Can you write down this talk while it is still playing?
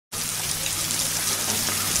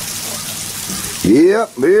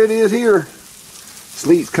Yep, there it is here.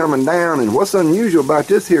 Sleet's coming down, and what's unusual about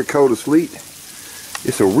this here coat of sleet,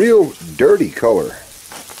 it's a real dirty color.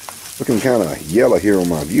 Looking kind of yellow here on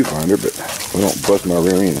my viewfinder, but I don't bust my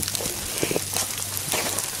rear end.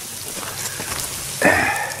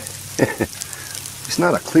 It's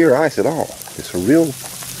not a clear ice at all. It's a real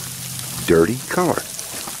dirty color.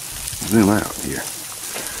 Zoom out here.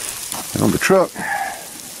 And on the truck,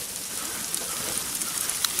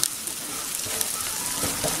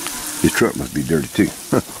 this truck must be dirty too.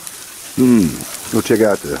 Go check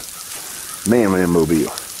out the Man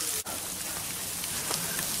Mobile.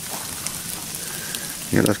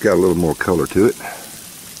 Yeah, that's got a little more color to it.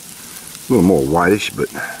 A little more whitish, but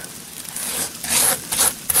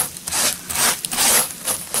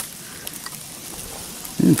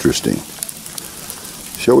interesting.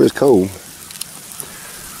 Sure is cold,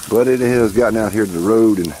 but it has gotten out here to the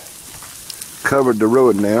road and covered the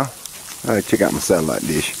road now. Alright, check out my satellite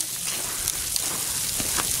dish.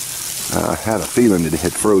 I had a feeling that it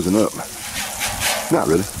had frozen up. Not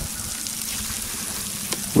really.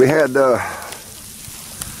 We had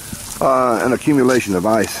an accumulation of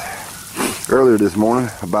ice earlier this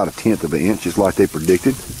morning, about 1/10 of an inch, just like they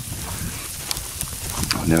predicted.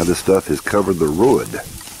 Now this stuff has covered the road.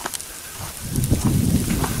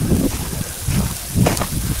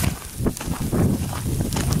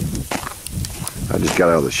 I just got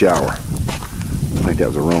out of the shower. I think that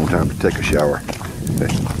was the wrong time to take a shower.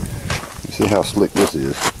 Okay. You see how slick this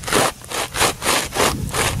is.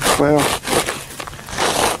 Well,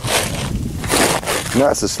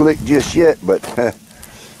 not so slick just yet, but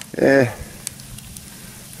I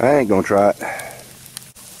ain't gonna try it.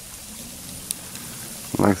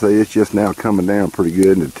 Like I say, it's just now coming down pretty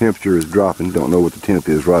good, and the temperature is dropping. Don't know what the temp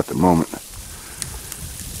is right at the moment.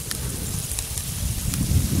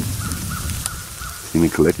 See me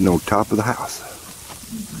collecting on top of the house.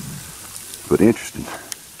 But interesting.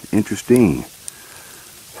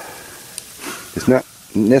 It's not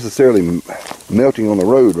necessarily melting on the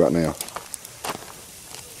road right now.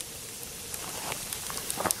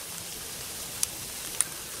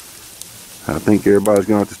 I think everybody's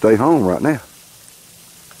going to have to stay home right now.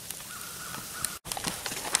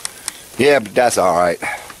 Yeah, but that's alright.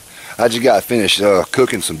 I just got finished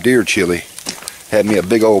cooking some deer chili. Had me a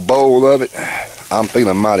big old bowl of it. I'm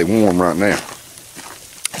feeling mighty warm right now.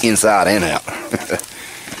 Inside and out.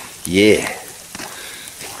 Yeah.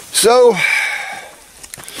 So,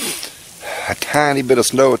 a tiny bit of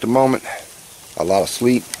snow at the moment. A lot of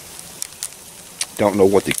sleet. Don't know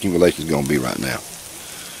what the accumulation is going to be right now.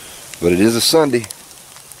 But it is a Sunday.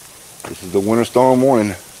 This is the winter storm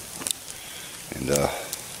warning. And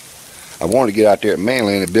I wanted to get out there at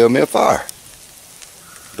Mainland and build me a fire.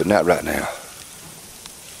 But not right now.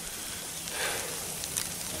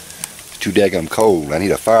 It's too daggum cold. I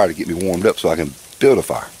need a fire to get me warmed up so I can build a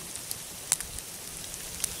fire.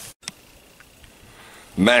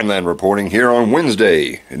 Mainland reporting here on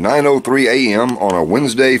Wednesday at 9:03 a.m. on a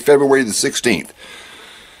Wednesday, February the 16th.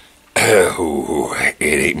 Oh, it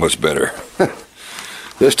ain't much better.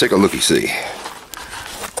 Let's take a looky-see.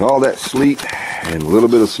 All that sleet and a little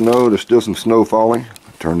bit of snow. There's still some snow falling.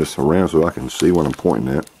 Turn this around so I can see what I'm pointing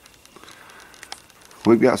at.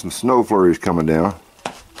 We've got some snow flurries coming down.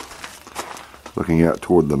 Looking out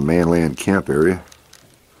toward the Mainland camp area.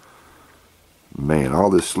 Man, all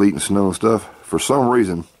this sleet and snow and stuff. For some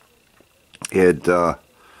reason, it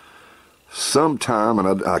sometime,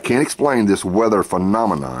 and I can't explain this weather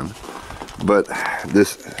phenomenon, but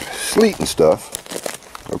this sleet and stuff,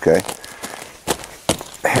 okay,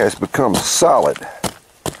 has become solid.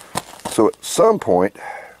 So at some point,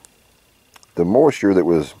 the moisture that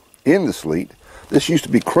was in the sleet, this used to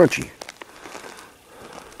be crunchy.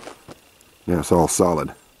 Now it's all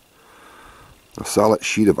solid. A solid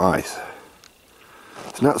sheet of ice.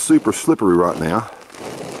 It's not super slippery right now,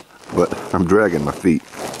 but I'm dragging my feet.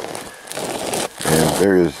 And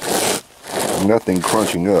there is nothing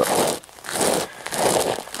crunching up.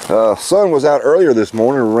 Sun was out earlier this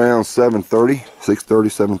morning around 7:30, 6:30,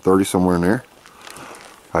 7:30, somewhere in there.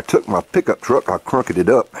 I took my pickup truck, I crunked it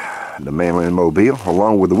up, the Mainland Mobile,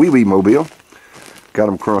 along with the Wee Mobile. Got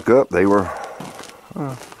them crunk up. They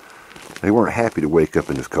weren't happy to wake up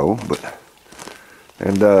in this cold,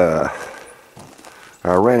 and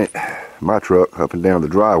I ran my truck up and down the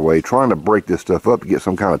driveway trying to break this stuff up to get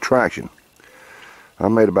some kind of traction. I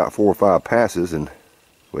made about 4 or 5 passes, and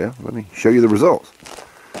well, let me show you the results.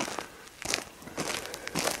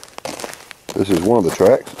 This is one of the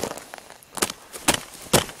tracks.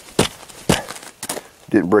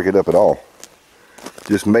 Didn't break it up at all.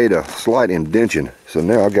 Just made a slight indentation, so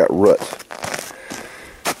now I've got ruts.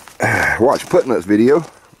 watched Putnut's video.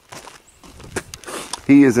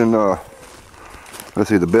 He is in, let's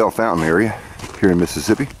see, the Bell Fountain area here in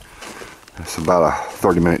Mississippi. It's about a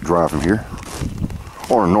 30-minute drive from here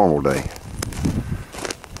on a normal day.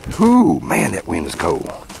 Ooh, man, that wind is cold.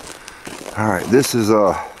 All right, this is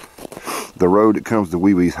the road that comes to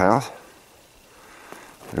Wee Wee's house.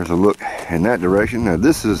 There's a look in that direction. Now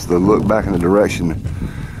this is the look back in the direction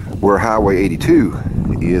where Highway 82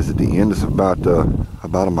 is at the end. It's about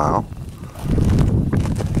a mile.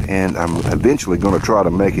 And I'm eventually going to try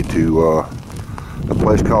to make it to a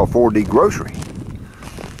place called 4D Grocery,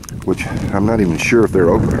 which I'm not even sure if they're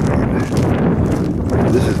open or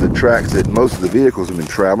not. This is the tracks that most of the vehicles have been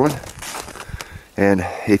traveling. And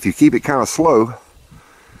if you keep it kind of slow,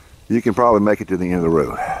 you can probably make it to the end of the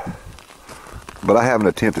road. But I haven't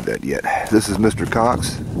attempted that yet. This is Mr.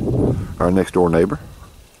 Cox, our next door neighbor.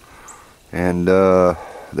 And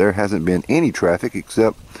there hasn't been any traffic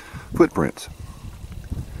except footprints.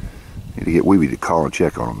 Need to get Wee Wee to call and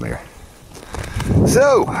check on them there.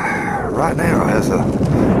 So, right now, as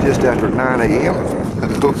just after 9 a.m.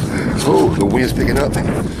 Oh, the wind's picking up.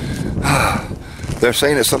 They're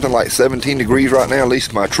saying it's something like 17 degrees right now. At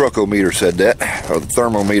least my truckometer said that, or the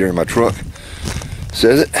thermometer in my truck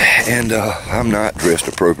says it. And I'm not dressed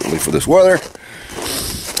appropriately for this weather.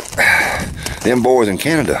 Them boys in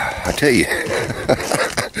Canada, I tell you,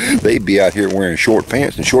 they'd be out here wearing short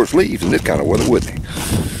pants and short sleeves in this kind of weather, wouldn't they?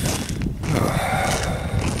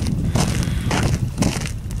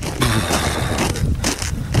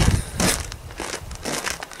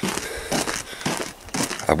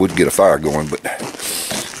 I would get a fire going, but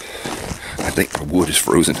I think my wood is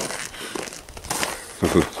frozen.